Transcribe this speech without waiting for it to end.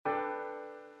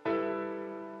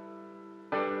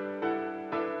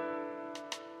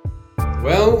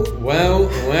Well.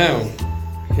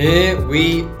 Here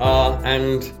we are,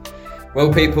 and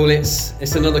well, people,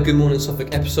 it's another Good Morning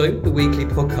Suffolk episode, the weekly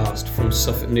podcast from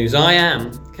Suffolk News. I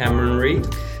am Cameron Reid,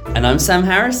 and I'm Sam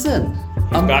Harrison.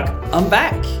 I'm back. I'm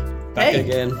back. Back hey,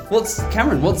 again.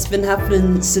 What's been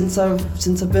happening since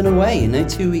I've been away?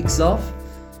 2 weeks off.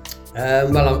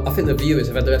 Well, I think the viewers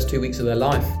have had the best 2 weeks of their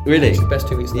life. Really? The best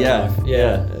 2 weeks of their life.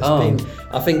 Yeah. It's been,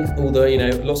 I think all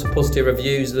the, lots of positive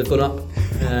reviews that have gone up.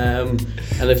 And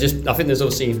I think there's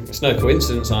obviously, it's no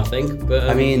coincidence, I think. But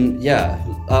our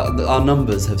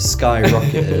numbers have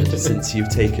skyrocketed since you've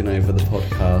taken over the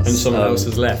podcast. And someone else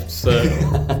has left, so.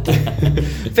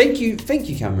 Thank you,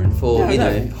 Cameron, for,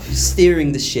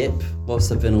 steering the ship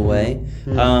whilst I've been away.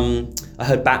 I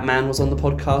heard Batman was on the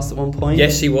podcast at one point.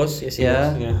 Yes, he was.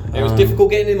 Yeah. It was difficult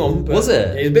getting him on. But was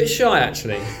it? He was a bit shy,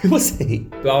 actually. Was he?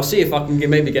 But I'll see if I can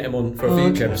maybe get him on for a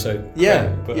future episode.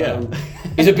 Yeah.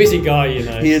 He's a busy guy,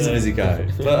 He is a busy guy.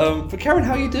 But Karen,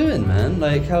 how are you doing, man?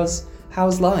 Like, how's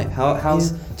life?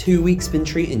 How's 2 weeks been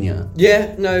treating you?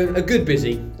 Yeah, no, a good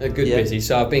busy.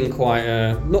 So I've been quite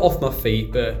not off my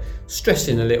feet, but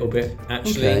stressing a little bit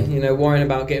actually. Okay. Worrying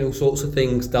about getting all sorts of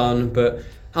things done, but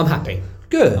I'm happy.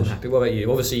 Good. I'm happy. What about you?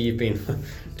 Obviously, you've been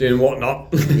doing whatnot.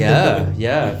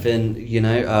 Yeah. I've been,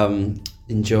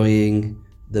 enjoying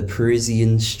the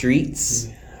Parisian streets.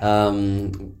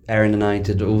 Erin and I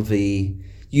did all the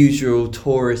usual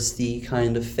touristy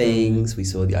kind of things. We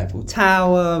saw the Eiffel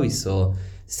Tower, we saw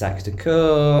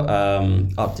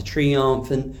Sacré-Cœur, Arc de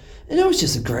Triomphe, and it was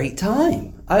just a great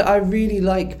time. I really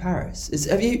like Paris.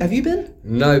 Have you been?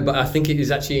 No, but I think it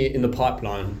is actually in the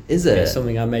pipeline. Is it? It's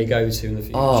something I may go to in the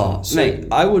future. Oh, mate,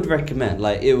 I would recommend.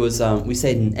 Like, it was, we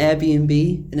stayed in an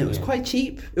Airbnb, and it was quite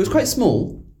cheap. It was quite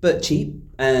small, but cheap,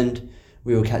 and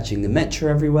we were catching the metro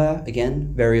everywhere.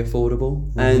 Again, very affordable,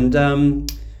 and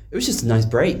it was just a nice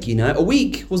break. A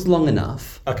week was long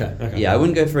enough. Okay. Yeah, I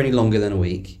wouldn't go for any longer than a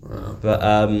week. Wow. But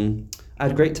I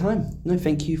had a great time. No,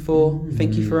 thank you for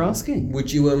asking.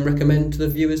 Would you recommend to the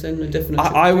viewers then a definite?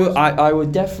 I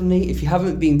would definitely. If you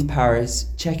haven't been to Paris,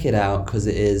 check it out because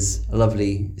it is a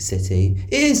lovely city.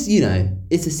 It is,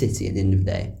 it's a city at the end of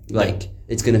the day. Like,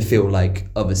 it's gonna feel like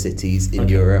other cities in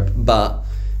Europe, but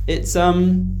it's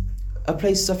a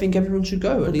place I think everyone should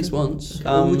go at least once.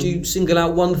 Would you single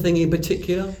out one thing in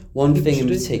particular? One thing in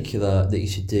particular that you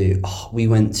should do. We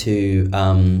went to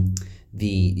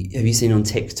have you seen on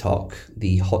TikTok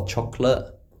the hot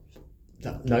chocolate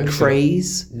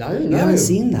craze? No. You haven't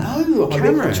seen that? No,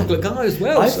 I'm a hot chocolate guy as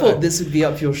well. I thought this would be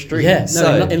up your street. Yeah,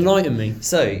 enlighten me.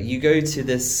 So you go to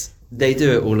this. They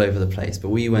do it all over the place, but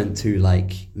we went to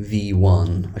like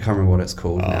V1. I can't remember what it's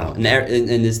called now. And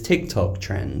this TikTok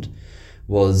trend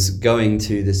was going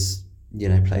to this,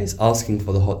 place, asking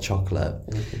for the hot chocolate.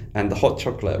 And the hot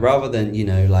chocolate, rather than,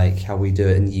 like how we do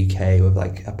it in the UK with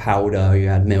like a powder, or you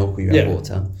add milk or you add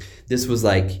water. This was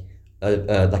like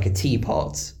a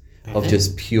teapot of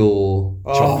just pure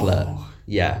chocolate.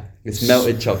 Yeah, it's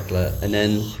melted chocolate. And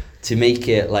then to make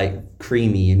it like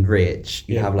creamy and rich,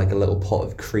 you have like a little pot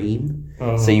of cream.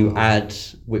 So you add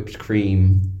whipped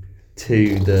cream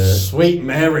to the Sweet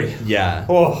Mary. Yeah.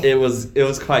 It was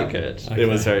quite good. Okay. It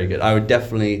was very good. I would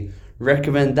definitely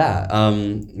recommend that.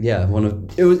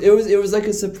 It was like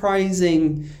a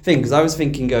surprising thing because I was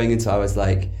thinking going into it, I was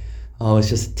like, it's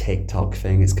just a TikTok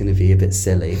thing, it's going to be a bit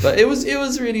silly, but it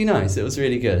was really nice. It was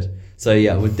really good. So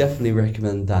yeah, I would definitely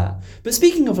recommend that. But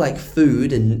speaking of like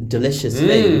food and delicious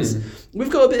things, we've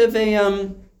got a bit of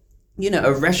a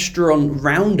restaurant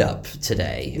roundup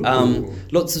today.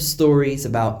 Lots of stories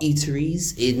about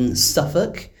eateries in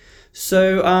Suffolk.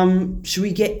 So, should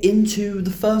we get into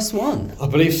the first one? I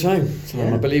believe so.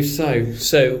 I believe so.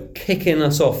 So, kicking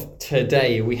us off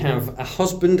today, we have a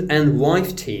husband and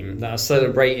wife team that are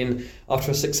celebrating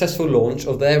after a successful launch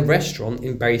of their restaurant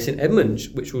in Bury St Edmunds,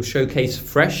 which will showcase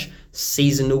fresh,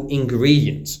 seasonal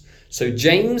ingredients. So,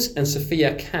 James and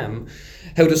Sophia Cam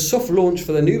held a soft launch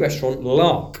for the new restaurant,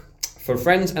 Lark, for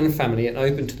friends and family and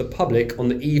open to the public on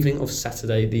the evening of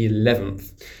Saturday the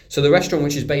 11th. So the restaurant,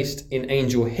 which is based in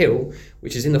Angel Hill,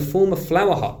 which is in the former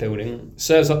Flower Hut building,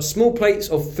 serves up small plates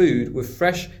of food with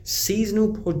fresh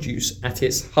seasonal produce at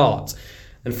its heart.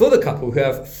 And for the couple who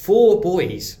have 4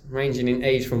 boys ranging in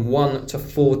age from 1 to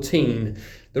 14,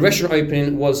 the restaurant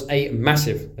opening was a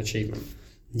massive achievement.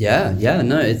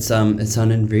 It's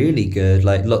sounding really good.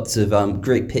 Like lots of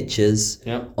great pictures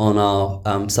on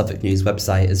our Suffolk News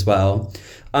website as well.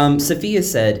 Sophia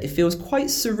said, "It feels quite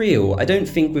surreal. I don't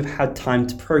think we've had time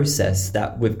to process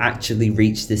that we've actually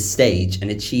reached this stage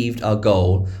and achieved our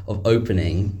goal of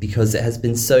opening because it has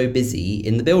been so busy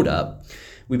in the build-up.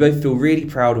 We both feel really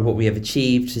proud of what we have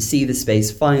achieved. To see the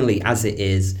space finally as it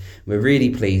is, we're really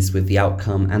pleased with the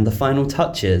outcome and the final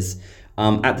touches.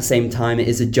 At the same time, it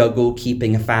is a juggle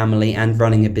keeping a family and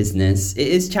running a business. It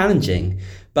is challenging,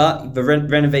 but the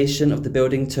renovation of the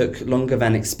building took longer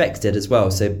than expected as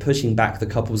well. So pushing back the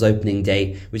couple's opening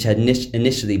date, which had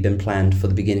initially been planned for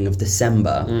the beginning of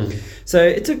December. So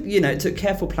it took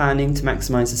careful planning to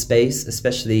maximize the space,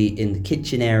 especially in the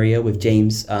kitchen area, with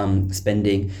James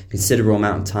spending considerable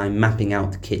amount of time mapping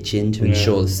out the kitchen to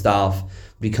ensure the staff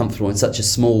be comfortable in such a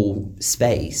small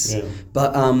space.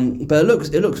 But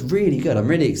it looks really good. I'm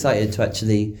really excited to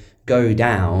actually go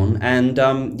down, and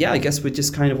I guess we're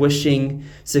just kind of wishing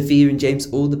Sophia and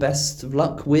James all the best of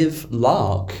luck with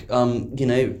Lark.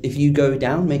 If you go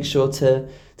down, make sure to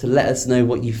let us know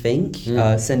what you think.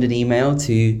 Send an email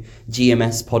to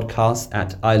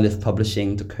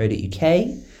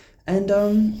gmspodcast@ilifepublishing.co.uk, and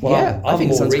I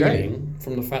think it sounds great.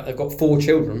 From the fact they've got 4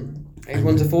 children. Age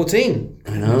 1 to 14.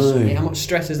 I know. How much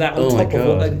stress is that on top of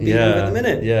what they're dealing with at the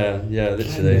minute? Yeah, literally.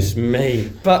 Goodness me.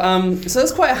 But so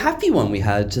that's quite a happy one we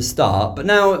had to start. But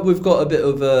now we've got a bit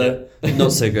of a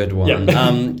not so good one.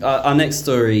 Our next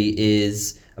story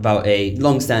is about a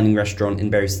long-standing restaurant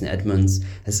in Bury St Edmunds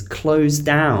has closed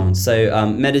down. So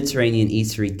Mediterranean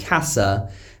eatery Casa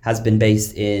has been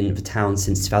based in the town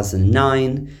since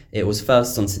 2009. It was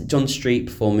first on St John Street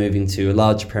before moving to a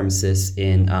larger premises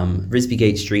in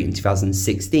Risbygate Street in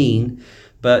 2016.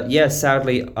 But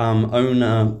sadly,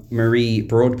 owner Marie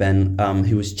Broadbent,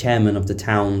 who was chairman of the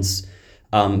town's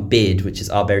BID, which is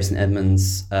our Bury St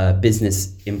Edmunds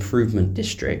Business Improvement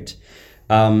District,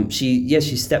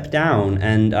 she stepped down,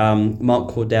 and Mark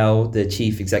Cordell, the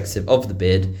chief executive of the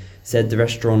BID, said the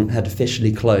restaurant had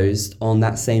officially closed on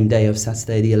that same day of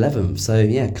Saturday the 11th. So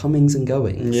comings and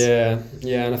goings. Yeah,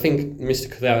 and I think Mr.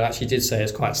 Cordell actually did say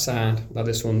it's quite sad that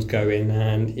this one's going,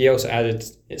 and he also added,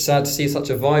 it's sad to see such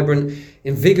a vibrant,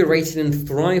 invigorating and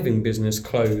thriving business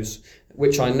close,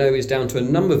 which I know is down to a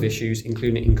number of issues,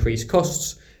 including increased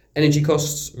costs, energy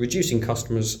costs, reducing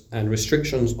customers, and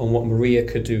restrictions on what Maria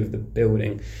could do with the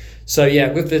building. So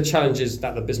with the challenges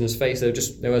that the business faced,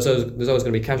 there's always going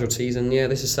to be casualties, and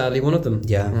this is sadly one of them.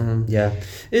 It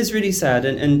is really sad,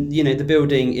 and the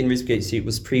building in Risbygate Street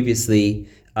was previously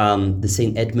the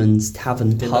St Edmunds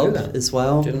Tavern Pub as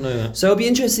well. Didn't know that. So it'll be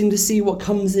interesting to see what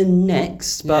comes in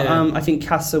next. But I think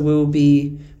Casa will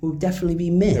definitely be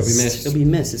missed. It'll be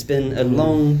missed. It's been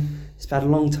it's had a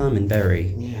long time in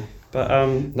Bury. Yeah. But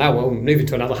now we're moving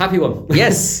to another happy one.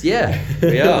 Yes, we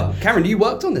are. Cameron, you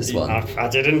worked on this one. I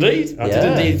did indeed. I did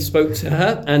indeed. Spoke to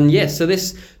her, and so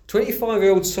this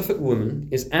 25-year-old Suffolk woman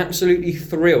is absolutely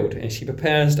thrilled, and she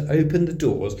prepares to open the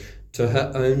doors to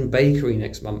her own bakery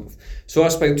next month. So I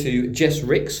spoke to Jess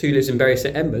Ricks, who lives in Bury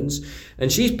St Edmunds, and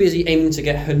she's busy aiming to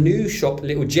get her new shop,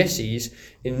 Little Jessie's,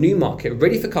 in Newmarket,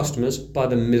 ready for customers by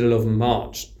the middle of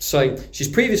March. So she's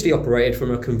previously operated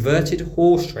from a converted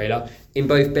horse trailer in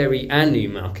both Bury and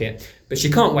Newmarket, but she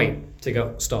can't wait to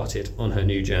get started on her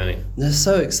new journey. That's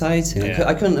so exciting.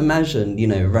 I couldn't imagine,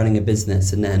 running a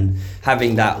business and then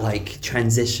having that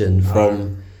transition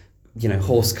from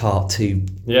horse cart to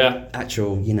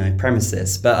actual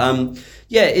premises. But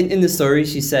in the story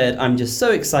she said, I'm just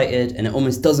so excited and it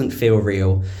almost doesn't feel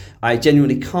real. I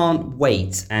genuinely can't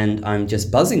wait, and I'm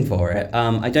just buzzing for it.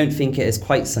 I don't think it has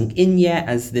quite sunk in yet,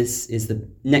 as this is the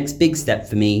next big step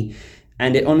for me,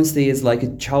 and it honestly is like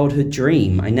a childhood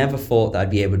dream. I never thought that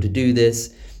I'd be able to do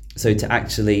this, so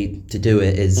to do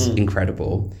it is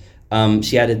incredible.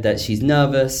 She added that she's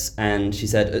nervous, and she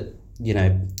said,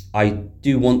 I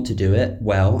do want to do it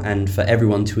well and for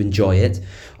everyone to enjoy it.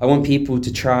 I want people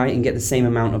to try and get the same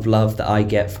amount of love that I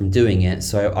get from doing it.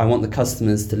 So I want the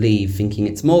customers to leave thinking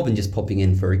it's more than just popping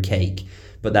in for a cake,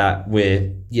 but that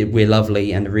we're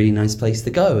lovely and a really nice place to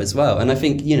go as well. And I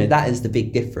think, that is the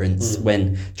big difference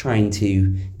when trying to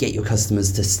get your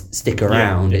customers to stick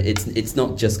around. It's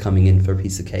not just coming in for a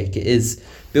piece of cake. It is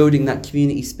building that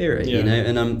community spirit,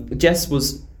 And Jess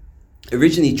was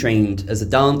originally trained as a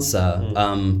dancer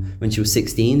when she was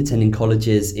 16, attending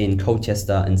colleges in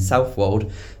Colchester and Southwold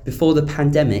before the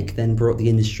pandemic then brought the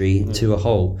industry to a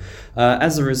halt.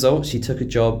 As a result, she took a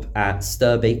job at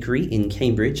Stir Bakery in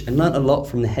Cambridge and learnt a lot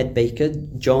from the head baker,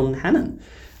 John Hannon.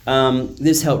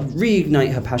 This helped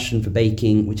reignite her passion for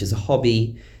baking, which is a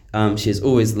hobby she has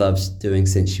always loved doing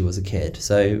since she was a kid.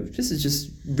 So this is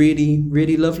just really,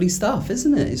 really lovely stuff,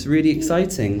 isn't it? It's really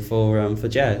exciting for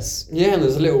Jess. Yeah, and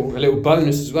there's a little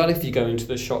bonus as well if you go into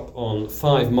the shop on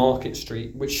 5 Market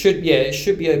Street, which should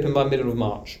be open by middle of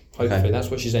March. Hopefully, Okay. That's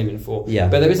what she's aiming for. Yeah.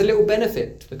 But there is a little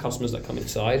benefit to the customers that come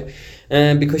inside,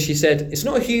 because she said it's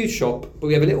not a huge shop, but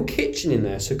we have a little kitchen in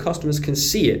there so customers can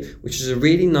see it, which is a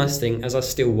really nice thing, as I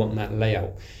still want that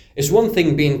layout. It's one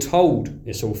thing being told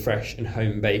it's all fresh and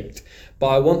home baked, but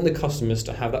I want the customers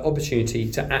to have that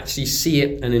opportunity to actually see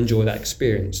it and enjoy that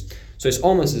experience. So it's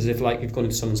almost as if like you've gone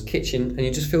into someone's kitchen and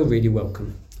you just feel really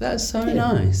welcome. That's so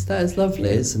nice. That is lovely,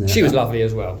 isn't it? She was lovely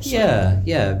as well. So. Yeah.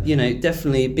 You know,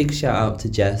 definitely big shout out to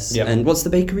Jess. Yep. And what's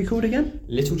the bakery called again?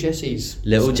 Little Jessie's.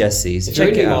 Little Jessie's. If you're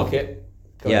Check in it the out. market,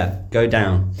 Go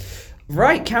down.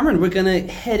 Right, Cameron, we're going to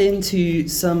head into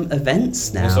some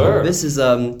events now. Yes, sir. This is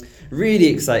really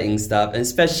exciting stuff, and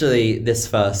especially this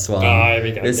first one. Here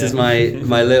we go. This is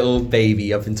my little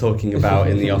baby I've been talking about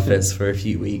in the office for a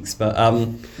few weeks. But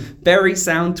Berry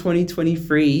Sound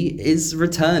 2023 is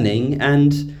returning,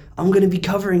 and I'm going to be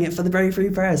covering it for the Berry Free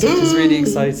Press, which is really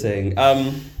exciting.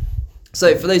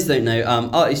 So for those who don't know,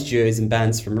 artist duos and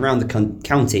bands from around the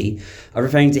county are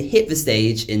preparing to hit the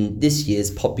stage in this year's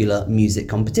popular music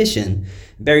competition.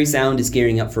 Berry Sound is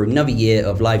gearing up for another year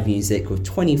of live music with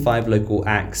 25 local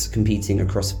acts competing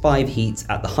across 5 heats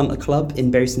at the Hunter Club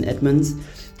in Bury St Edmunds.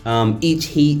 Each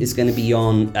heat is going to be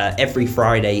on every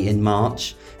Friday in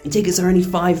March. And tickets are only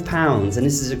 £5, and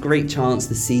this is a great chance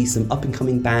to see some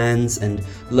up-and-coming bands and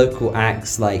local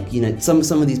acts. Like, you know, some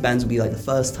of these bands will be like the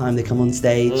first time they come on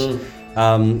stage.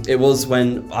 It was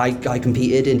when I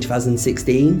competed in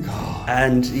 2016,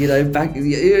 and you know, back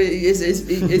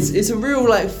it's a real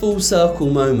like full circle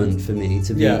moment for me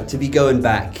to be going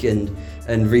back and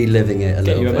reliving it a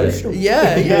little bit. Emotional.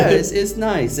 Yeah, it's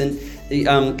nice. And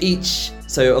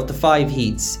so of the 5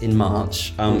 heats in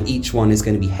March, each one is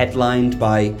going to be headlined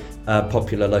by a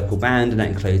popular local band, and that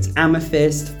includes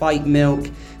Amethyst, Fight Milk,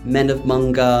 Men of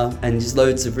Munga, and just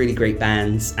loads of really great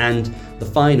bands. And the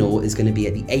final is going to be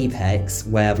at the Apex,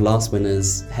 where the last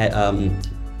winners'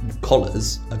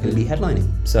 collars are going to be headlining.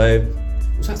 So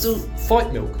Was that still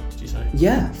Fight Milk, did you say?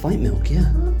 yeah, Fight Milk,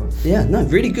 yeah. Yeah, no,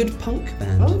 really good punk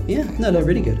band. Oh. Yeah, no, they're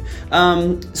really good.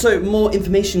 So more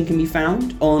information can be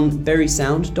found on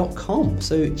berrysound.com.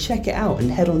 So check it out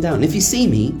and head on down. If you see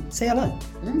me, say hello.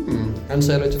 And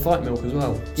say hello to Fight Milk as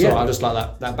well. So Yeah. I just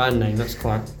like that band name. That's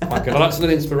quite good. I like some of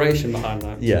the inspiration behind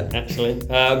that. Yeah. Actually.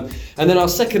 And then our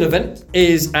second event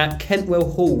is at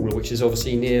Kentwell Hall, which is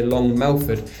obviously near Long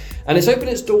Melford. And it's opened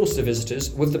its doors to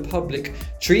visitors, with the public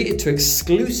treated to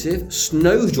exclusive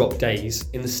snowdrop days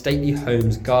in the Stately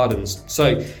Homes Gardens.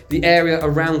 So the area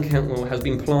around Kentwell has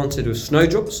been planted with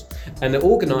snowdrops, and the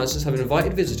organisers have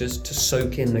invited visitors to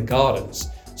soak in the gardens.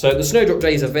 So the Snowdrop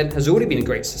Days event has already been a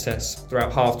great success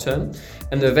throughout half term,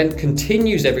 and the event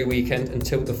continues every weekend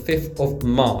until the 5th of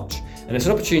March. And it's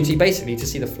an opportunity basically to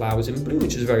see the flowers in bloom,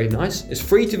 which is very nice. It's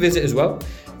free to visit as well,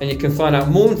 and you can find out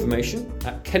more information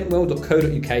at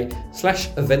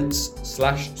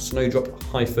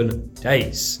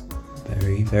kentwell.co.uk/events/snowdrop-days.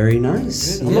 Very, very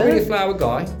nice. I'm not really a flower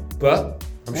guy, but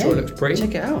I'm sure it looks pretty.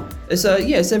 Check it out. It's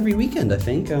it's every weekend, I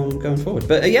think, going forward.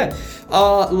 But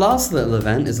our last little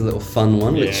event is a little fun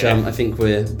one, which I think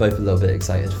we're both a little bit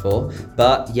excited for.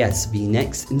 But yes, the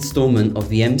next instalment of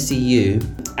the MCU,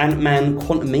 Ant-Man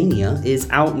Quantumania, is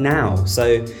out now.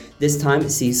 So this time it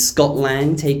sees Scott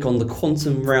Lang take on the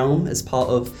quantum realm as part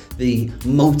of the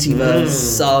multiverse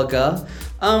saga.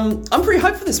 I'm pretty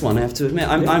hyped for this one, I have to admit.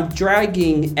 I'm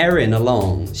dragging Erin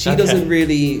along. She doesn't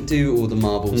really do all the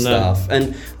Marvel stuff.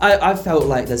 And I felt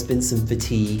like there's been some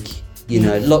fatigue, you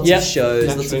know, lots of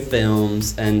shows, lots of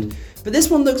films, but this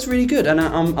one looks really good, and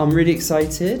I'm really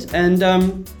excited. And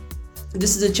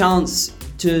this is a chance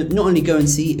to not only go and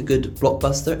see a good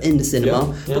blockbuster in the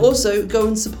cinema, but also go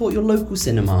and support your local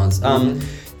cinemas.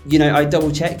 You know, I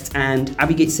double checked, and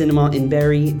Abbeygate Cinema in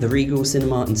Bury, the Regal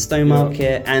Cinema in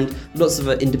Stowmarket, and lots of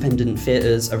independent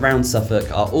theatres around Suffolk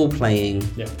are all playing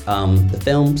the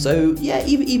film. So yeah,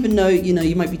 even though you know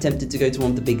you might be tempted to go to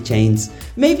one of the big chains,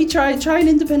 maybe try an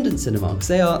independent cinema, because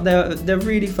they're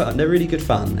really fun. They're really good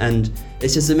fun, and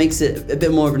it makes it a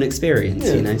bit more of an experience.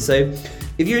 You know, so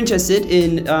if you're interested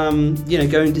in you know,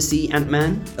 going to see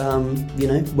Ant-Man, you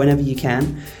know, whenever you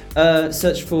can.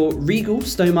 Search for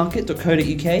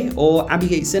regalstowmarket.co.uk or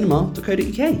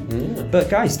abbeygatecinema.co.uk. But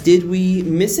guys, did we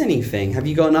miss anything? Have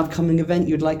you got an upcoming event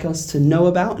you'd like us to know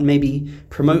about and maybe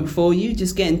promote for you?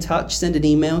 Just get in touch, send an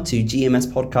email to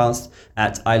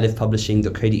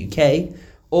gmspodcast@ilivepublishing.co.uk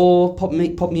or pop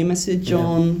me a message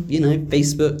on, you know,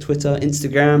 Facebook, Twitter,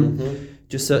 Instagram.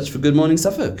 just search for Good Morning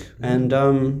Suffolk, and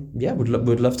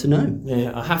would love to know.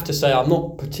 Yeah, I have to say I'm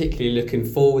not particularly looking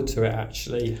forward to it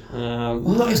actually.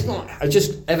 No, it's not. I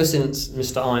just ever since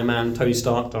Mr. Iron Man, Tony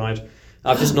Stark died,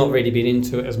 I've just not really been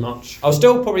into it as much. I'll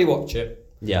still probably watch it.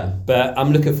 Yeah. But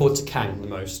I'm looking forward to Kang the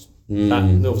most. That,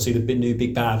 obviously the new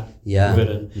big bad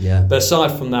villain. Yeah. But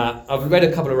aside from that, I've read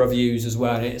a couple of reviews as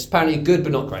well, and it's apparently good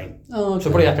but not great. Oh, okay. So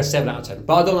probably like a 7 out of 10.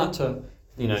 But I don't like to,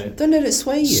 don't let it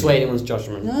sway you. Sway anyone's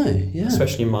judgment. No, yeah.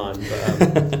 Especially mine.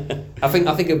 But I think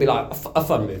it'll be like a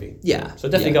fun movie. Yeah. So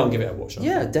definitely go and give it a watch.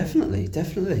 Yeah, definitely.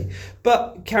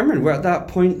 But Cameron, we're at that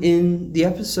point in the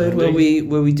episode where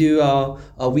we do our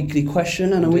weekly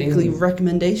question and a weekly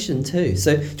recommendation too.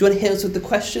 So do you want to hit us with the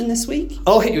question this week?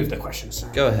 I'll hit you with the questions.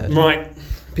 Go ahead. Right.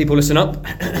 People listen up.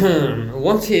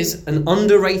 What is an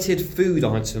underrated food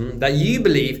item that you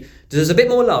believe deserves a bit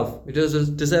more love,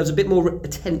 deserves a bit more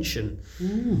attention, a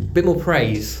bit more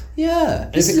praise? Yeah,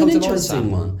 this is an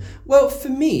interesting one. Well, for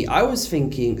me, I was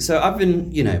thinking, so I've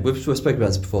been, we've spoken about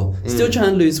this before, still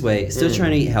trying to lose weight, still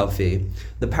trying to eat healthy.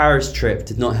 The Paris trip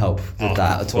did not help with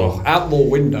that at all. Out the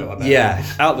window, I bet. Yeah,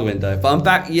 out the window. But I'm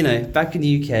back, back in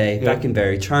the UK, back in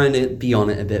Bury, trying to be on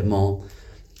it a bit more.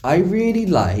 I really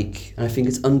like, and I think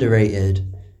it's underrated,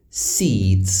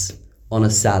 seeds on a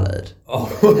salad. Oh,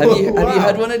 have you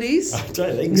had one of these? I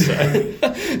don't think so.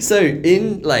 So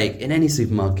in any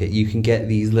supermarket, you can get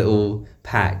these little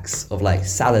packs of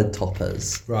salad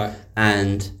toppers. Right.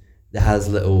 And it has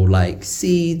little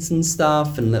seeds and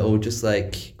stuff, and little just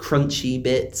crunchy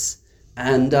bits,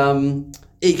 and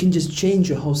it can just change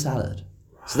your whole salad.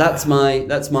 So that's my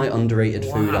underrated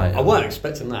food item. I wasn't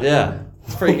expecting that. Yeah.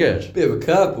 It's pretty good. Bit of a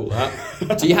curveball,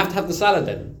 that. Do you have to have the salad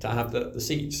then to have the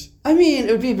seeds? I mean,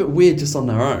 it would be a bit weird just on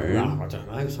their own. No, I don't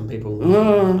know. Some people.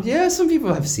 Some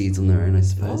people have seeds on their own, I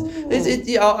suppose.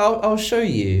 I'll show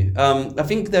you. I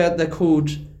think they're called.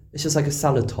 It's just like a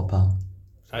salad topper.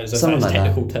 It's a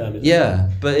technical term.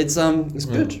 But it's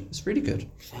good. It's really good.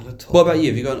 Salad topper. What about you?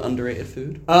 Have you got an underrated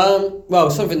food?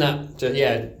 Well, something that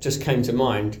just came to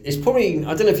mind. It's probably,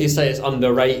 I don't know if you say it's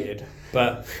underrated,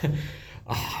 but.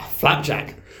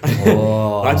 Flapjack.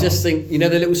 Oh. I just think the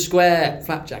little square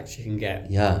flapjacks you can get.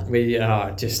 Yeah.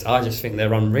 I just think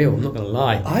they're unreal. I'm not gonna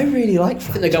lie. I really like flapjack.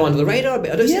 I think they go under the radar a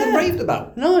bit. I don't see them raved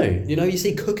about. No. You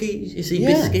see cookies, you see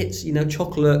biscuits,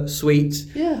 chocolate, sweets.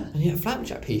 Yeah. And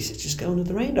flapjack pieces just go under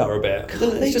the radar a bit.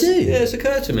 They do. Yeah, it's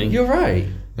occurred to me. You're right.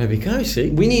 There we go. See.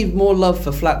 We need more love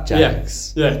for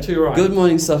flapjacks. Yeah. Too right. Good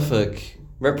Morning Suffolk.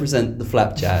 Represent the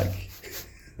flapjack.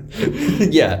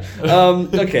 Yeah.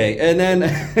 Okay, and then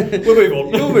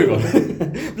we'll move on.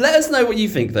 Let us know what you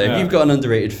think though. If you've got an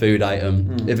underrated food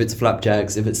item, if it's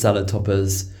flapjacks, if it's salad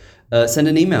toppers, send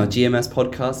an email,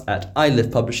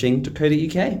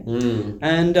 gmspodcast@ilivpublishing.co.uk.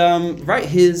 And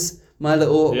here's my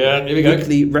little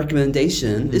weekly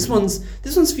recommendation. This one's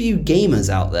for you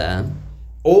gamers out there.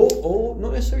 Or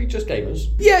not necessarily just gamers.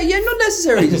 Yeah, not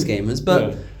necessarily just gamers,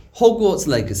 but Hogwarts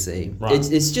Legacy.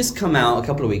 Right. It's just come out a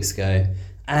couple of weeks ago.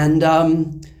 And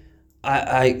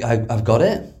I've got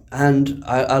it, and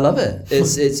I love it.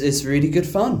 It's really good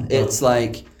fun. It's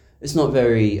it's not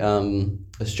very a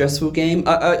stressful game.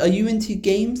 Are you into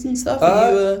games and stuff?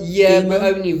 Are you a gamer?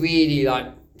 But only really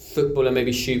football and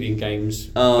maybe shooting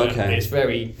games. Oh, okay.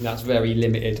 That's very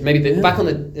limited. Maybe back on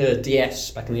the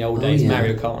DS, back in the old days,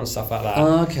 Mario Kart and stuff like that.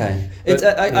 Oh, okay. But,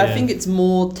 I think it's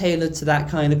more tailored to that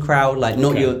kind of crowd.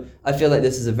 I feel like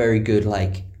this is a very good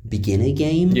beginner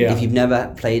game if you've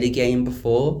never played a game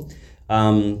before.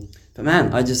 But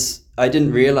man, I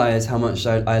didn't realize how much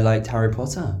I liked Harry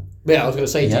Potter. Yeah, I was going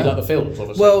to say, do you like the films,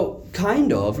 obviously? Well,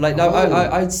 kind of.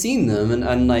 I'd seen them,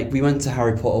 and we went to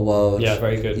Harry Potter World. Yeah,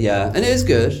 very good. Yeah, and it was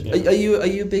good. Yeah. Are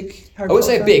you a big Harry Potter? I wouldn't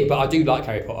say big, but I do like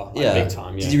Harry Potter. Big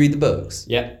time. Yeah. Did you read the books?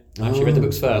 Yeah, I actually read the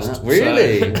books first.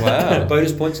 Really? So. Wow.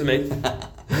 Bonus points to me.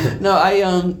 No, I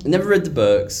never read the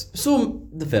books. Saw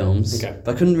the films, but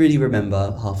I couldn't really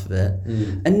remember half of it.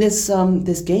 And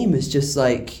this game is just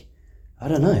I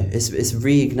don't know. It's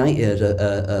reignited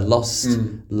a lost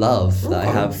love that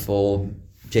I have for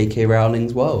J.K.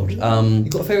 Rowling's world. You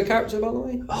got a favourite character, by the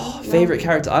way? Favourite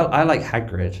character? I like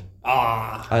Hagrid.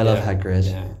 I love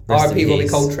Hagrid. Yeah. R.I.P. Robbie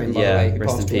Coltrane, by the way.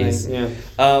 Rest in peace. Yeah.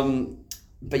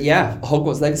 But yeah,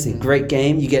 Hogwarts Legacy, great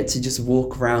game. You get to just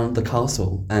walk around the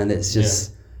castle, and it's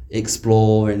just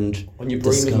explore and on your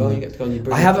broom as well. You get to go on your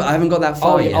broom. I haven't got that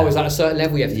far yet. Oh, is that a certain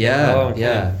level you have to get?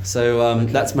 Yeah. So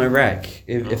that's my rec.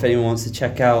 If anyone wants to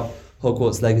check out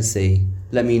Hogwarts Legacy,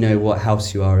 let me know what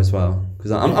house you are as well,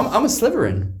 because I'm a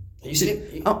Slytherin.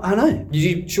 I know.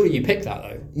 Surely you pick that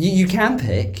though. You can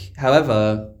pick.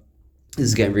 However, this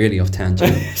is getting really off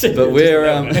tangent. But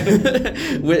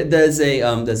there's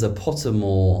a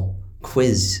Pottermore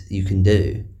quiz you can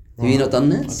do. Have you not done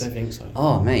this? I don't think so.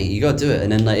 Oh mate, you gotta do it,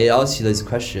 and then like it asks you those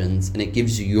questions, and it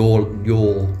gives you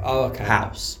your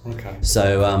house. Okay.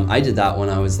 So I did that when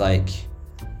I was like,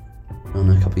 I don't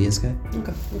know, a couple of years ago.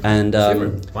 Okay. And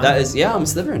Slytherin. Wow. that is yeah, I'm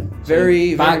Slytherin.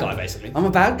 Very bad very- guy, basically. I'm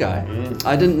a bad guy.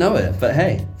 I didn't know it, but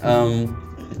hey,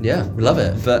 yeah, we love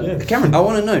it. But Yeah. Cameron, I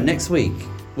want to know next week.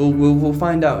 We'll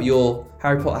find out your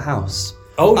Harry Potter house.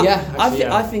 Oh yeah.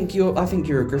 I think you're a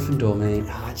Gryffindor, mate.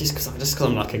 Just because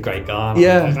I'm like a great guy.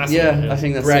 Yeah, That's yeah, what it is. I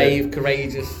think that's brave,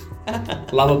 courageous,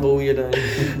 lovable. You know.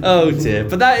 Oh dear.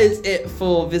 But that is it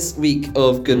for this week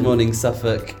of Good Morning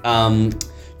Suffolk.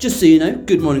 Just so you know,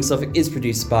 Good Morning Suffolk is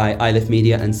produced by iLift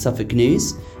Media and Suffolk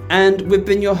News. And we've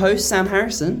been your host, Sam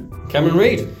Harrison. Cameron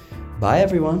Reid. Bye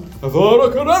everyone. I thought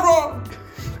I could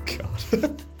ever.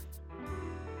 God.